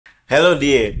Hello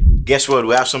there. Guess what?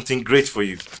 We have something great for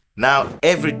you. Now,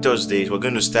 every Thursday, we're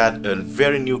going to start a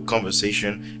very new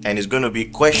conversation, and it's going to be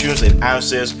questions and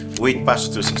answers with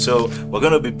Pastor Tosin. So, we're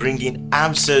going to be bringing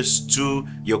answers to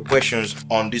your questions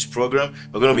on this program.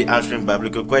 We're going to be answering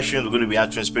biblical questions. We're going to be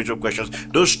answering spiritual questions,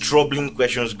 those troubling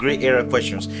questions, gray area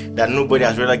questions that nobody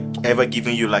has really ever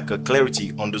given you like a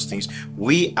clarity on those things.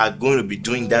 We are going to be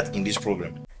doing that in this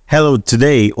program. Hello,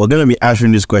 today we're going to be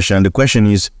answering this question. The question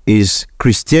is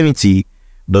Christianity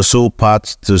the sole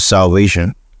path to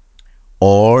salvation,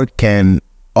 or can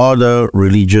other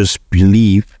religious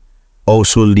belief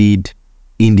also lead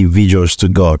individuals to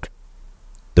God?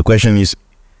 The question is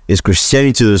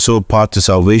Christianity the sole path to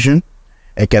salvation,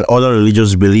 and can other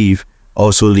religious belief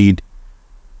also lead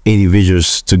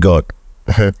individuals to God?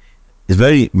 It's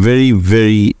very, very,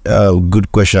 very good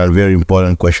question, and very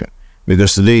important question,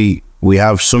 because today we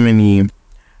have so many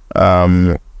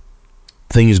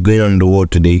things going on in the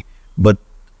world today. But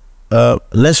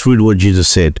let's read what Jesus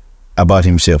said about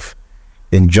himself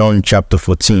in John chapter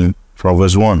 14 from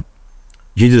verse 1.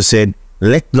 Jesus said,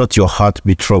 "Let not your heart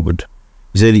be troubled."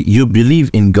 He said, "You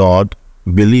believe in God,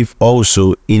 believe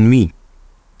also in me.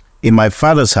 In my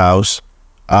Father's house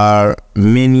are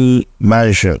many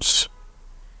mansions.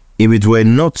 If it were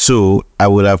not so, I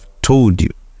would have told you.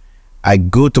 I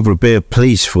go to prepare a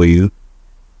place for you,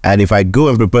 and if I go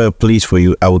and prepare a place for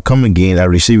you, I will come again and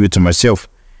receive you to myself,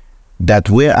 that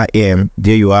where I am,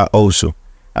 there you are also.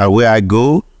 And where I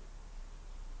go,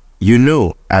 you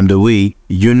know, and the way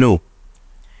you know."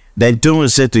 Then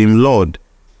Thomas said to him, "Lord,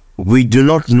 we do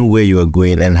not know where you are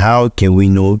going, and how can we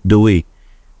know the way?"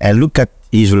 And look at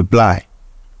his reply.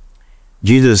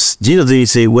 Jesus didn't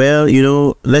say, "Well,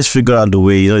 let's figure out the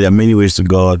way. There are many ways to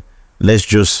God. Let's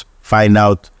just find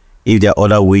out if there are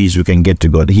other ways we can get to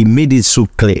God." He made it so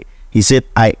clear. He said,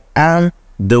 "I am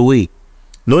the way."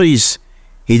 Notice,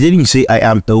 he didn't say, "I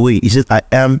am the way." He said, "I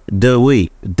am the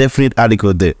way." Definite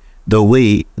article there. The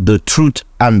way, the truth,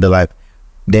 and the life.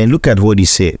 Then look at what he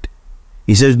said.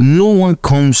 He says, "No one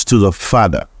comes to the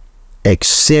Father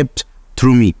except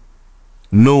through me."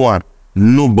 No one,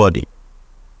 nobody,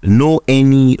 no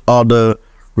any other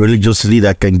religious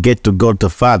leader can get to God the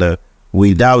Father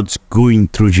without going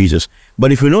through Jesus.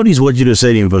 But if you notice what Jesus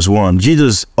said in verse 1,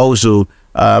 Jesus also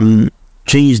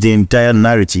changed the entire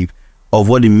narrative of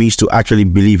what it means to actually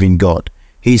believe in God.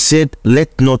 He said,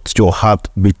 "Let not your heart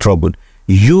be troubled.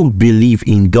 You believe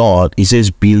in God." He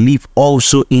says, "Believe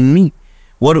also in me."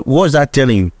 What was that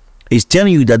telling you? It's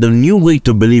telling you that the new way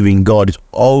to believe in God is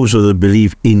also to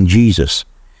believe in Jesus.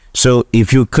 So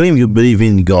if you claim you believe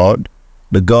in God,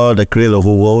 the God that created the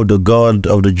whole world, the God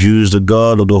of the Jews, the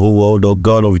God of the whole world, the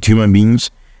God of human beings,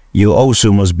 you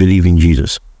also must believe in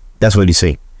Jesus. That's what he's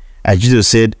saying. As Jesus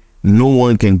said, no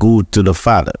one can go to the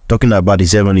Father, talking about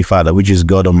his heavenly Father, which is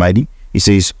God Almighty. He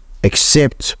says,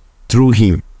 except through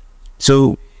him.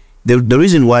 So the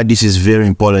reason why this is very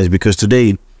important is because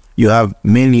today you have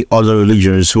many other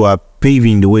religions who are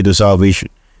paving the way to salvation.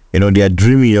 They are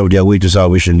dreaming of their way to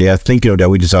salvation. They are thinking of their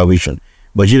way to salvation.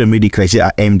 But Jesus made it clear, he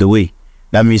said, "I am the way."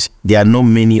 That means there are not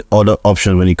many other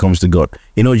options when it comes to God.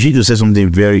 Jesus said something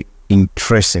very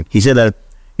interesting. He said that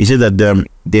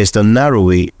there's the narrow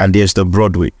way and there's the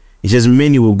broad way. He says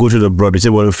many will go to the broad. He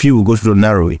said, well, a few will go to the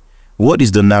narrow way. What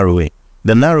is the narrow way?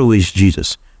 The narrow way is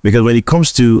Jesus. Because when it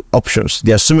comes to options,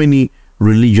 there are so many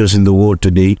religions in the world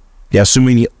today. There are so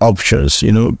many options.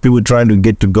 People trying to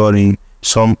get to God in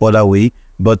some other way.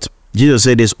 But Jesus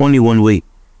said there's only one way,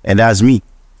 and that's me.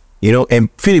 And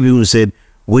Philip even said,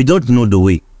 "We don't know the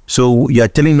way. So you are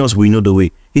telling us we know the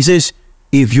way." He says,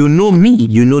 "If you know me,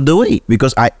 you know the way,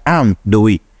 because I am the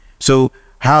way." So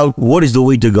what is the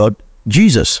way to God?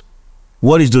 Jesus.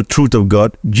 What is the truth of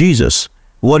God? Jesus.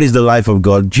 What is the life of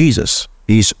God? Jesus.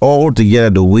 He's all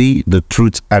together the way, the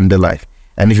truth, and the life.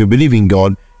 And if you believe in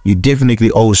God, you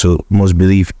definitely also must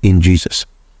believe in Jesus.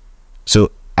 So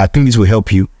I think this will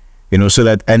help you, so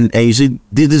that, and you see,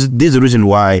 this is the reason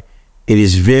why it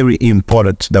is very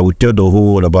important that we tell the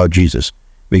whole world about Jesus.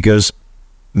 Because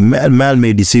man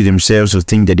may deceive themselves to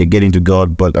think that they're getting to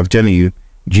God, but I'm telling you,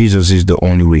 Jesus is the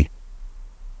only way.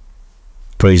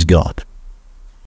 Praise God.